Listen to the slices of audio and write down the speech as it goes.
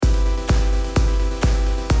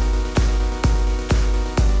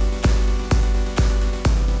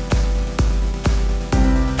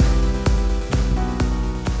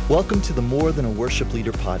Welcome to the More Than a Worship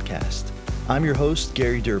Leader podcast. I'm your host,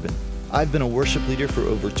 Gary Durbin. I've been a worship leader for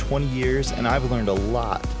over 20 years, and I've learned a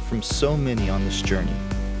lot from so many on this journey.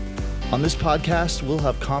 On this podcast, we'll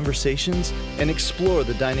have conversations and explore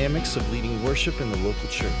the dynamics of leading worship in the local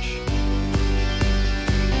church.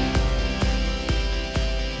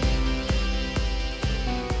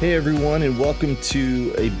 Hey everyone, and welcome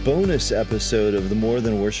to a bonus episode of the More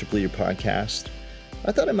Than a Worship Leader podcast.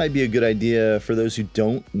 I thought it might be a good idea for those who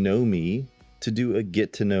don't know me to do a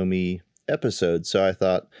get to know me episode. So I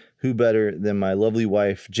thought, who better than my lovely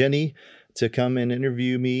wife, Jenny, to come and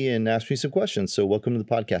interview me and ask me some questions. So welcome to the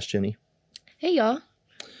podcast, Jenny. Hey, y'all.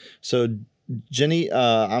 So Jenny,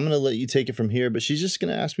 I'm going to let you take it from here, but she's just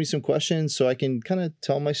going to ask me some questions so I can kind of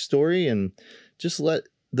tell my story and just let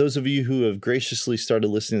those of you who have graciously started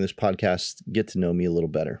listening to this podcast get to know me a little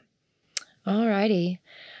better. All righty.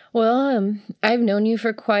 Well, I've known you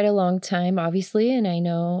for quite a long time, obviously, and I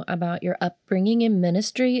know about your upbringing in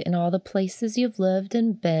ministry and all the places you've lived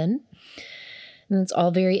and been. And it's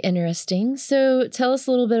all very interesting. So tell us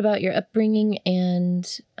a little bit about your upbringing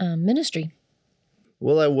and ministry.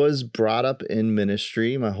 Well, I was brought up in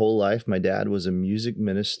ministry my whole life. My dad was a music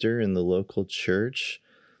minister in the local church.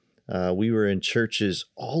 We were in churches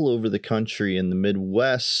all over the country. In the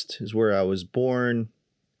Midwest is where I was born.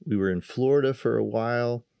 We were in Florida for a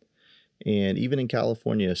while, and even in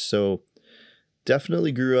California. So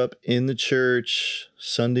definitely grew up in the church,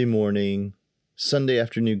 Sunday morning, Sunday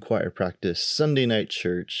afternoon choir practice, Sunday night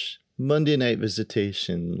church, Monday night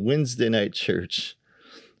visitation, Wednesday night church.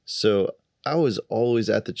 So I was always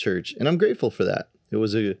at the church, and I'm grateful for that.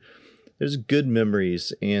 There's good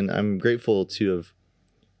memories, and I'm grateful to have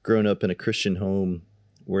grown up in a Christian home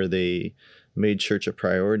where they made church a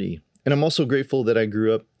priority. And I'm also grateful that I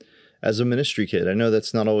grew up as a ministry kid. I know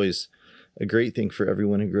that's not always a great thing for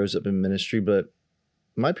everyone who grows up in ministry, but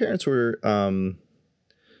my parents were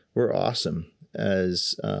awesome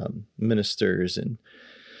as ministers and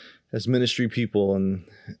as ministry people, and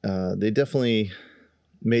they definitely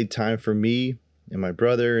made time for me and my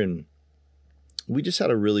brother, and we just had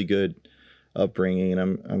a really good upbringing,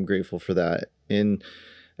 and I'm grateful for that. And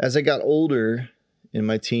as I got older in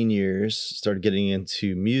my teen years, started getting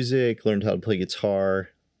into music, learned how to play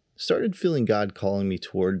guitar, started feeling God calling me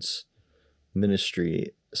towards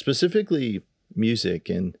ministry, specifically music.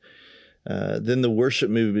 And then the worship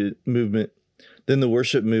movement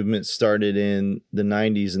started in the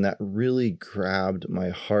 90s, and that really grabbed my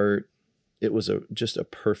heart. It was just a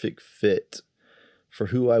perfect fit for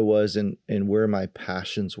who I was and where my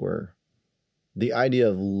passions were. The idea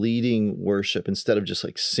of leading worship instead of just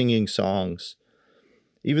like singing songs,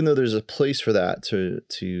 even though there's a place for that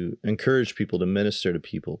to encourage people, to minister to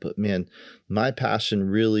people. But man, my passion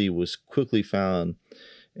really was quickly found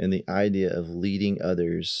in the idea of leading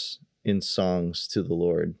others in songs to the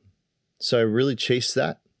Lord. So I really chased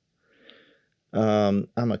that. I'm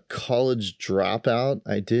a college dropout.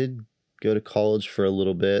 I did go to college for a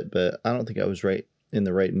little bit, but I don't think I was right in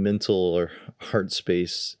the right mental or heart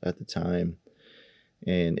space at the time,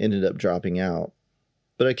 and ended up dropping out.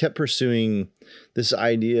 But I kept pursuing this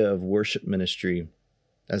idea of worship ministry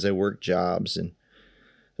as I worked jobs. And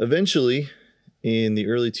eventually, in the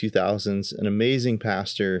early 2000s, an amazing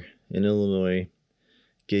pastor in Illinois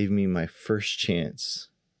gave me my first chance.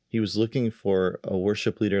 He was looking for a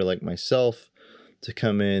worship leader like myself to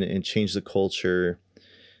come in and change the culture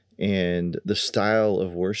and the style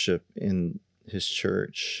of worship in his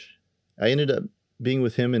church. I ended up being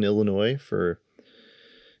with him in Illinois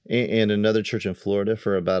and another church in Florida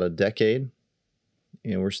for about a decade.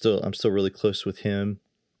 And I'm still really close with him.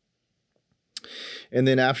 And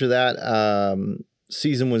then after that,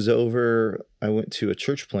 season was over, I went to a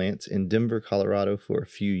church plant in Denver, Colorado for a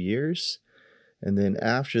few years. And then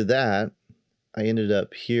after that, I ended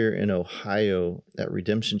up here in Ohio at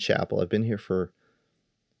Redemption Chapel. I've been here for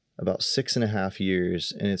about 6.5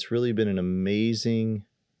 years, and it's really been an amazing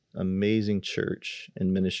church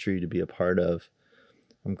and ministry to be a part of.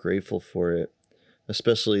 I'm grateful for it,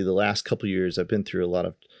 especially the last couple of years. I've been through a lot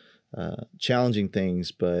of challenging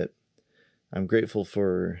things, but I'm grateful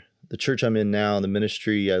for the church I'm in now, the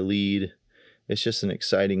ministry I lead. It's just an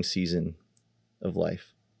exciting season of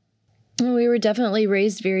life. We were definitely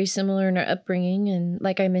raised very similar in our upbringing. And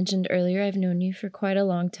like I mentioned earlier, I've known you for quite a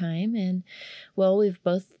long time. And well, we've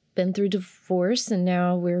both been through divorce, and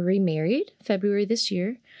now we're remarried February this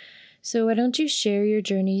year. So why don't you share your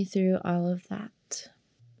journey through all of that?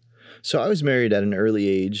 So I was married at an early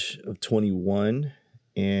age of 21,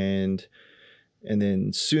 and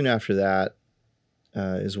then soon after that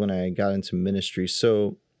is when I got into ministry.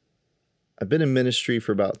 So I've been in ministry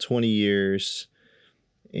for about 20 years,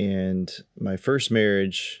 And my first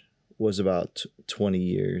marriage was about 20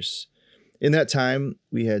 years. In that time,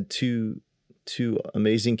 we had two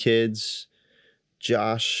amazing kids,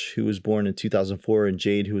 Josh, who was born in 2004, and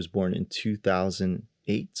Jade, who was born in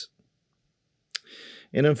 2008.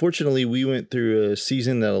 And unfortunately, we went through a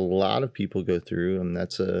season that a lot of people go through, and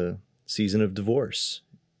that's a season of divorce.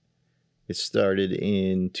 It started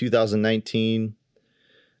in 2019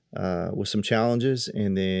 with some challenges,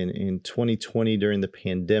 and then in 2020, during the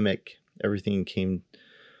pandemic, everything came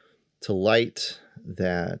to light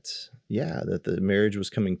that the marriage was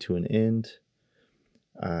coming to an end,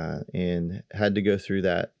 and had to go through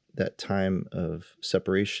that time of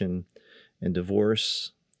separation and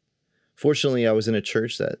divorce. Fortunately, I was in a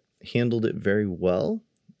church that handled it very well.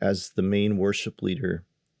 As the main worship leader,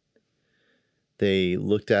 they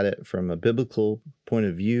looked at it from a biblical point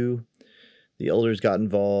of view. The elders got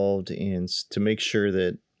involved, and to make sure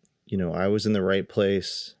that, I was in the right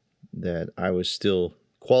place, that I was still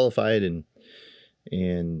qualified and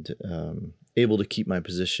able to keep my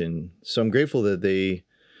position. So I'm grateful that they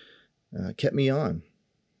kept me on.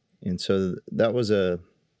 And so that was a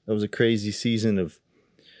crazy season of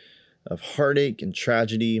heartache and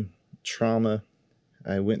tragedy, trauma.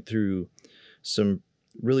 I went through some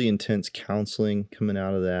really intense counseling coming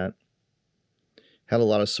out of that. Had a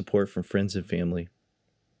lot of support from friends and family.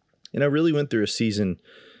 And I really went through a season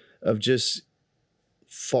of just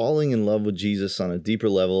falling in love with Jesus on a deeper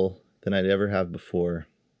level than I'd ever have before.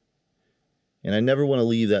 And I never want to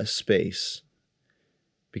leave that space,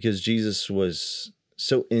 because Jesus was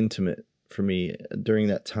so intimate for me during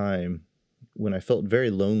that time when I felt very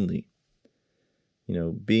lonely.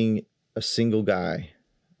 Being a single guy,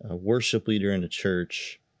 a worship leader in a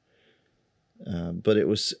church. But it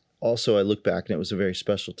was also, I look back and it was a very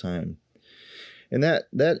special time. And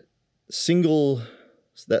that singleness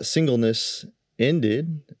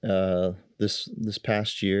ended this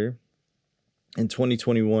past year. In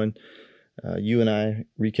 2021, you and I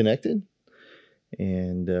reconnected,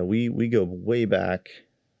 and we go way back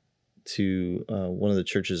to one of the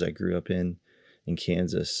churches I grew up in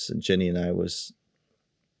Kansas. And Jenny and I was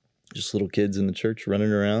just little kids in the church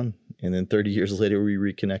running around. And then 30 years later, we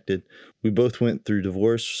reconnected. We both went through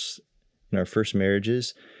divorce in our first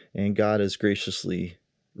marriages, and God has graciously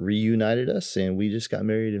reunited us. And we just got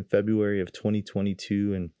married in February of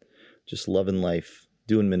 2022, and just loving life,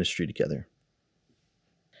 doing ministry together.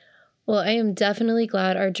 Well, I am definitely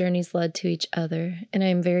glad our journeys led to each other, and I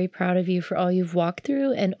am very proud of you for all you've walked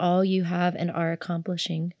through and all you have and are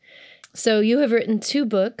accomplishing. So you have written 2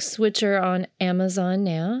 books, which are on Amazon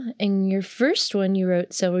now, and your first one you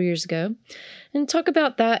wrote several years ago. And talk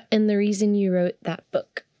about that and the reason you wrote that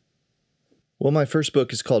book. Well, my first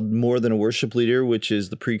book is called More Than a Worship Leader, which is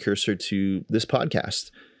the precursor to this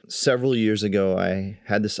podcast. Several years ago, I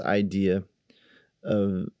had this idea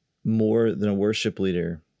of more than a worship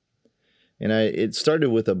leader. And it started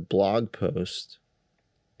with a blog post.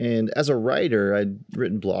 And as a writer, I'd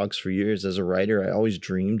written blogs for years. As a writer, I always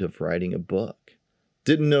dreamed of writing a book.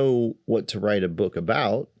 Didn't know what to write a book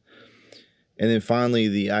about. And then finally,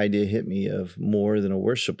 the idea hit me of more than a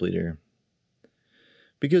worship leader.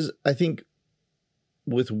 Because I think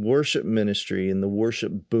with worship ministry and the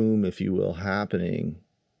worship boom, if you will, happening,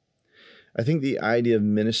 I think the idea of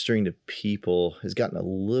ministering to people has gotten a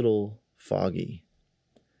little foggy.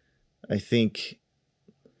 I think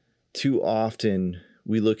too often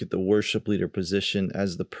we look at the worship leader position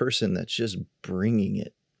as the person that's just bringing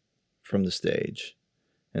it from the stage,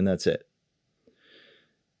 and that's it.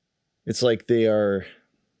 It's like they are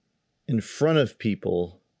in front of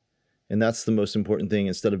people, and that's the most important thing,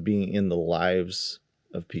 instead of being in the lives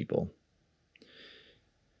of people.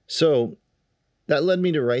 So that led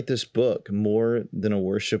me to write this book, More Than a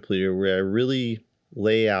Worship Leader, where I really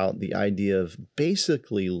lay out the idea of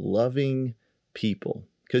basically loving people.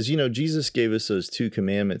 Because, Jesus gave us those 2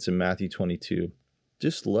 commandments in Matthew 22.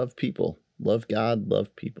 Just love people, love God,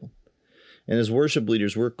 love people. And as worship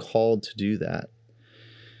leaders, we're called to do that.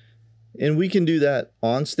 And we can do that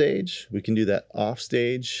on stage. We can do that off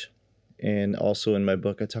stage. And also in my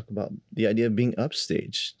book, I talk about the idea of being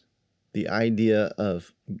upstage, the idea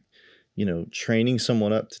of, training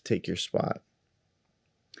someone up to take your spot.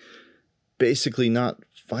 Basically not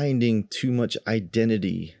finding too much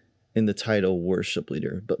identity in the title worship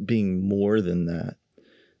leader, but being more than that,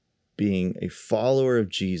 being a follower of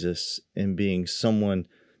Jesus and being someone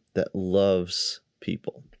that loves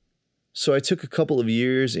people. So I took a couple of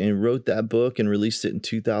years and wrote that book and released it in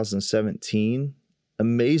 2017.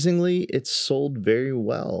 Amazingly, it sold very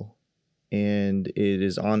well, and it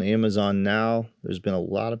is on Amazon now. There's been a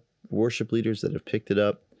lot of worship leaders that have picked it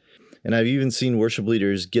up. And I've even seen worship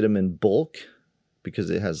leaders get them in bulk because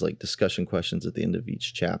it has like discussion questions at the end of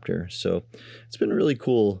each chapter. So it's been really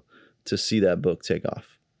cool to see that book take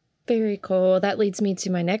off. Very cool. That leads me to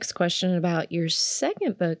my next question about your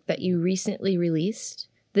second book that you recently released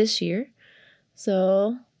this year.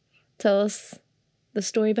 So tell us the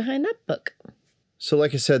story behind that book. So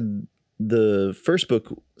like I said, the first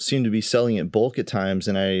book seemed to be selling at bulk at times.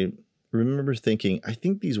 And I remember thinking, I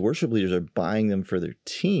think these worship leaders are buying them for their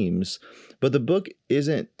teams, but the book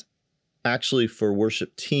isn't actually for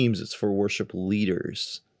worship teams. It's for worship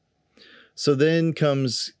leaders. So then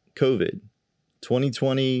comes COVID,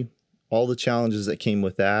 2020, all the challenges that came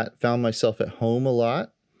with that. Found myself at home a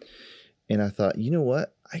lot. And I thought, you know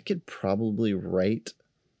what? I could probably write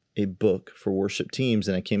a book for worship teams.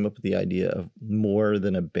 And I came up with the idea of More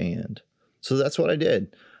Than a Band. So that's what I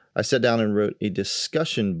did. I sat down and wrote a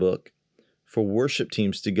discussion book for worship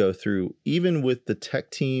teams to go through, even with the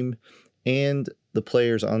tech team and the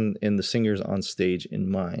players and the singers on stage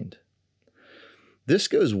in mind. This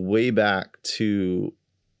goes way back to,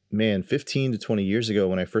 15 to 20 years ago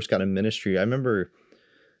when I first got in ministry. I remember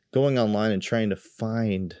going online and trying to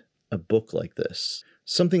find a book like this,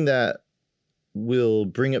 something that will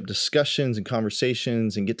bring up discussions and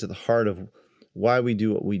conversations and get to the heart of why we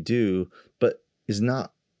do what we do, but is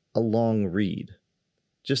not a long read.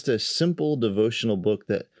 Just a simple devotional book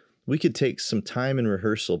that we could take some time in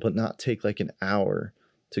rehearsal, but not take like an hour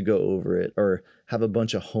to go over it or have a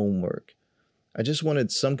bunch of homework. I just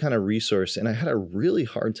wanted some kind of resource, and I had a really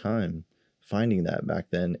hard time finding that back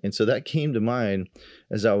then. And so that came to mind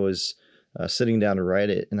as I was sitting down to write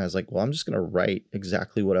it. And I was like, well, I'm just going to write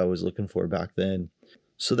exactly what I was looking for back then.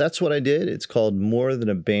 So that's what I did. It's called More Than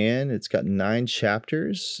a Band. It's got 9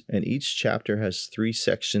 chapters, and each chapter has 3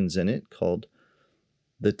 sections in it called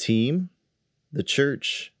the team, the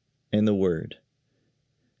church, and the word.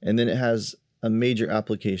 And then it has a major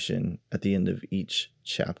application at the end of each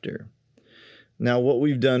chapter. Now, what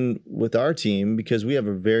we've done with our team, because we have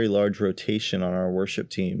a very large rotation on our worship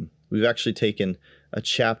team, we've actually taken a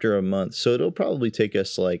chapter a month. So it'll probably take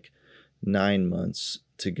us like 9 months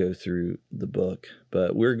to go through the book.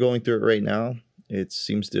 But we're going through it right now. It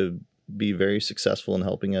seems to be very successful in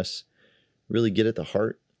helping us really get at the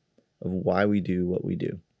heart of why we do what we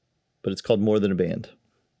do. But it's called More Than a Band.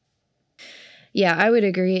 Yeah, I would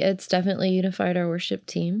agree. It's definitely unified our worship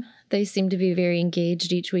team. They seem to be very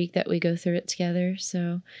engaged each week that we go through it together.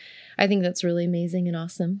 So I think that's really amazing and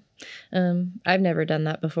awesome. I've never done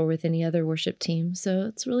that before with any other worship team. So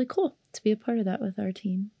it's really cool to be a part of that with our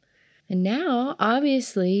team. And now,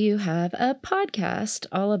 obviously, you have a podcast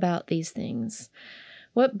all about these things.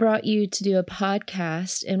 What brought you to do a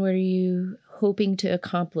podcast, and what are you hoping to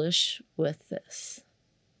accomplish with this?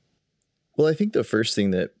 Well, I think the first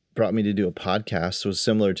thing that brought me to do a podcast was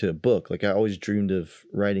similar to a book. Like, I always dreamed of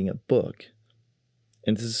writing a book.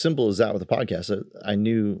 And it's as simple as that with a podcast. I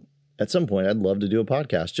knew at some point I'd love to do a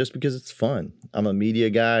podcast just because it's fun. I'm a media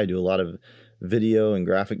guy. I do a lot of video and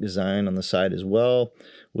graphic design on the side as well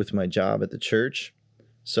with my job at the church.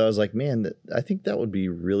 So I was like, man, I think that would be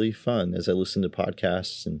really fun as I listen to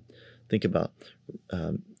podcasts and think about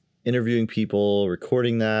interviewing people,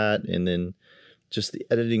 recording that, and then just the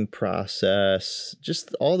editing process,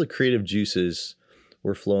 just all the creative juices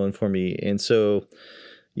were flowing for me. And so,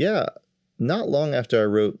 yeah, not long after I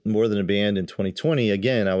wrote More Than a Band in 2020,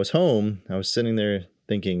 again, I was home. I was sitting there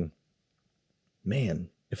thinking, man,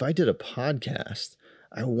 if I did a podcast,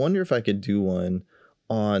 I wonder if I could do one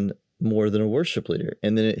on more than a worship leader.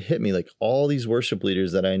 And then it hit me like all these worship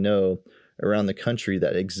leaders that I know around the country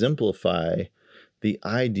that exemplify the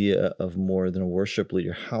idea of more than a worship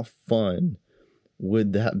leader. How fun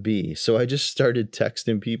would that be? So I just started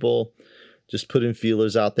texting people, just putting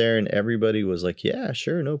feelers out there, and everybody was like, yeah,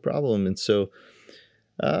 sure, no problem. And so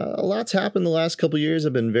a lot's happened the last couple of years.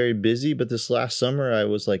 I've been very busy, but this last summer I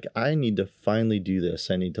was like, I need to finally do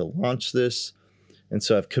this. I need to launch this. And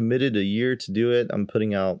so I've committed a year to do it. I'm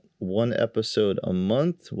putting out 1 episode a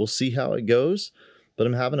month. We'll see how it goes, but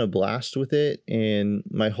I'm having a blast with it. And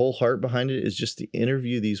my whole heart behind it is just to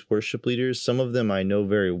interview these worship leaders. Some of them I know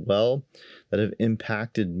very well that have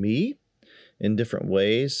impacted me in different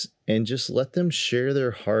ways, and just let them share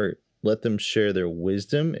their heart, let them share their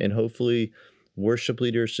wisdom, and hopefully worship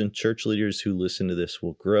leaders and church leaders who listen to this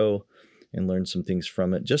will grow and learn some things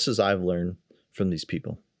from it, just as I've learned from these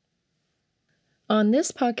people. On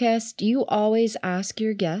this podcast, you always ask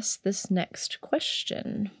your guests this next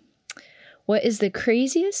question. What is the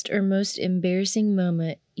craziest or most embarrassing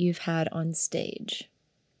moment you've had on stage?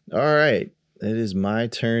 All right. It is my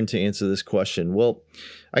turn to answer this question. Well,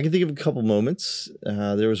 I can think of a couple moments.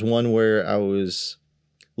 There was one where I was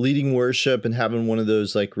leading worship and having one of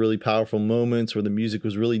those like really powerful moments where the music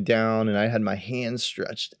was really down and I had my hands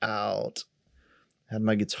stretched out, had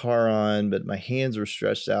my guitar on, but my hands were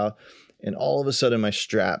stretched out. And all of a sudden my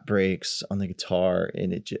strap breaks on the guitar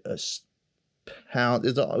and it just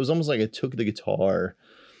pounded. It was almost like I took the guitar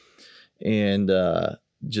and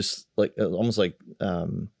just like almost like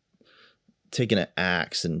taking an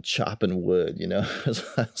axe and chopping wood, you know.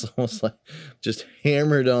 It's almost like just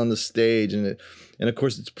hammered on the stage, and of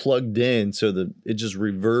course it's plugged in, so it just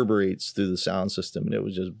reverberates through the sound system, and it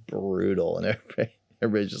was just brutal, and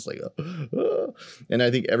everybody's just like, oh. And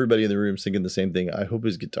I think everybody in the room's thinking the same thing. I hope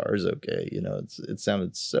his guitar is okay, you know. It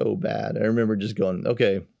sounded so bad. I remember just going,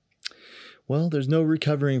 okay, well, there's no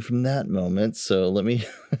recovering from that moment, so let me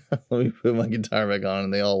put my guitar back on,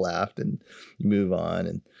 and they all laughed, and you move on.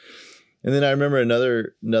 And then I remember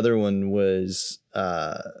another one was,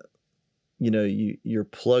 you know, you're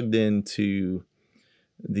plugged into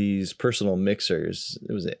these personal mixers.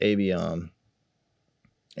 It was an Aviom,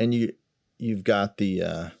 and you've got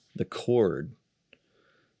the cord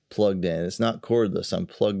plugged in. It's not cordless. I'm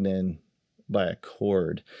plugged in by a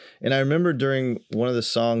cord. And I remember during one of the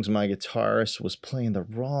songs, my guitarist was playing the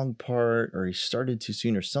wrong part, or he started too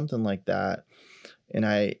soon, or something like that. And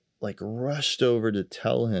I like rushed over to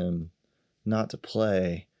tell him not to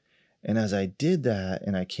play. And as I did that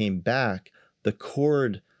and I came back, the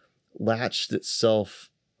cord latched itself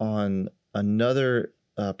on another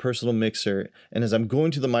personal mixer. And as I'm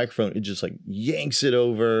going to the microphone, it just like yanks it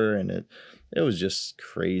over, and it was just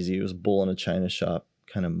crazy. It was bull in a china shop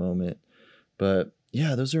kind of moment. But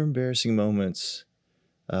yeah, those are embarrassing moments.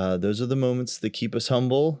 Those are the moments that keep us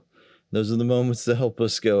humble. Those are the moments that help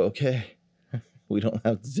us go, okay, we don't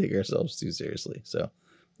have to take ourselves too seriously. So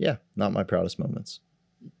yeah, not my proudest moments.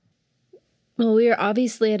 Well, we are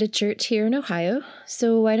obviously at a church here in Ohio,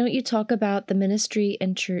 so why don't you talk about the ministry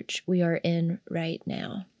and church we are in right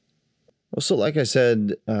now? Well, so like I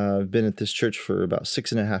said, I've been at this church for about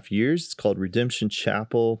 6.5 years. It's called Redemption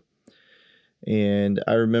Chapel. And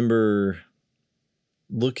I remember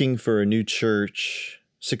looking for a new church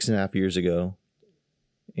 6.5 years ago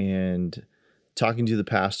and talking to the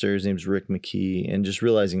pastor. His name's Rick McKee, and just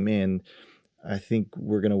realizing, man, I think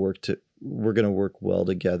we're going to work well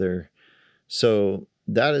together. So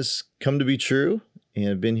that has come to be true. And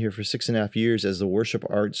I've been here for 6.5 years as the worship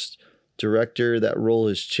arts director. That role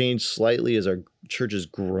has changed slightly as our church has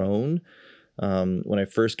grown. When I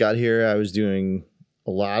first got here, I was doing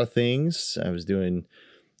a lot of things. I was doing,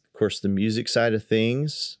 of course, the music side of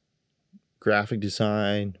things, graphic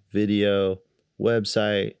design, video,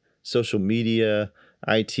 website, social media,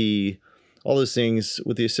 IT, all those things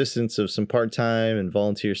with the assistance of some part-time and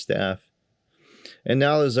volunteer staff. And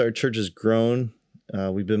now as our church has grown,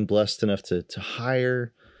 we've been blessed enough to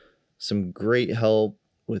hire some great help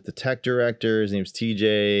with the tech director. His name's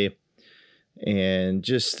TJ. And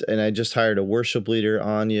I just hired a worship leader,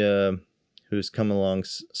 Anya, who's come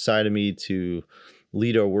alongside of me to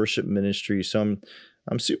lead our worship ministry. So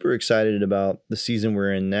I'm super excited about the season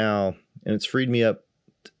we're in now. And it's freed me up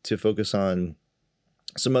to focus on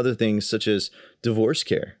some other things such as divorce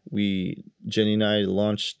care. Jenny and I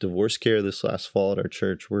launched divorce care this last fall at our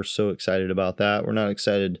church. We're so excited about that. We're not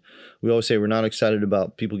excited. We always say we're not excited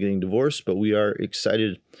about people getting divorced, but we are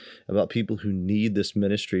excited about people who need this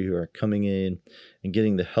ministry, who are coming in and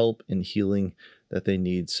getting the help and healing that they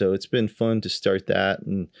need. So it's been fun to start that.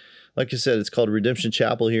 And like I said, it's called Redemption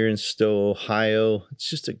Chapel here in Stowe, Ohio. It's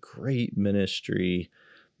just a great ministry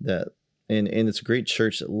and it's a great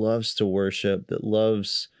church that loves to worship, that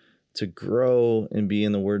loves to grow and be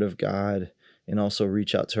in the Word of God, and also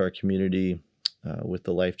reach out to our community with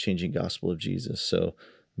the life-changing gospel of Jesus. So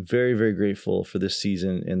very, very grateful for this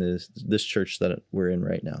season and this church that we're in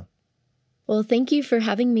right now. Well, thank you for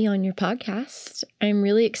having me on your podcast. I'm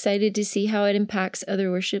really excited to see how it impacts other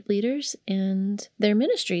worship leaders and their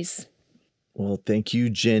ministries. Well, thank you,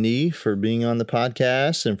 Jenny, for being on the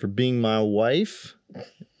podcast and for being my wife.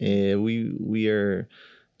 We are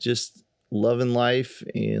just loving life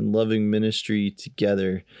and loving ministry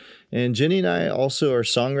together. And Jenny and I also are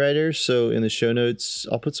songwriters. So in the show notes,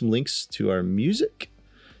 I'll put some links to our music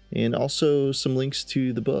and also some links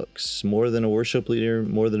to the books. More Than a Worship Leader,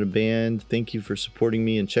 More Than a Band. Thank you for supporting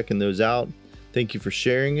me and checking those out. Thank you for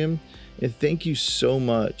sharing them. And thank you so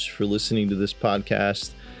much for listening to this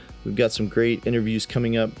podcast. We've got some great interviews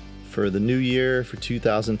coming up for the new year, for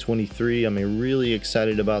 2023. I'm really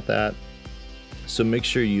excited about that. So make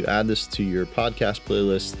sure you add this to your podcast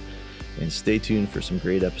playlist and stay tuned for some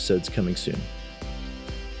great episodes coming soon.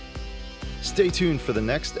 Stay tuned for the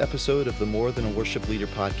next episode of the More Than a Worship Leader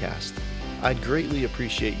podcast. I'd greatly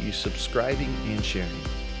appreciate you subscribing and sharing.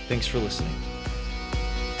 Thanks for listening.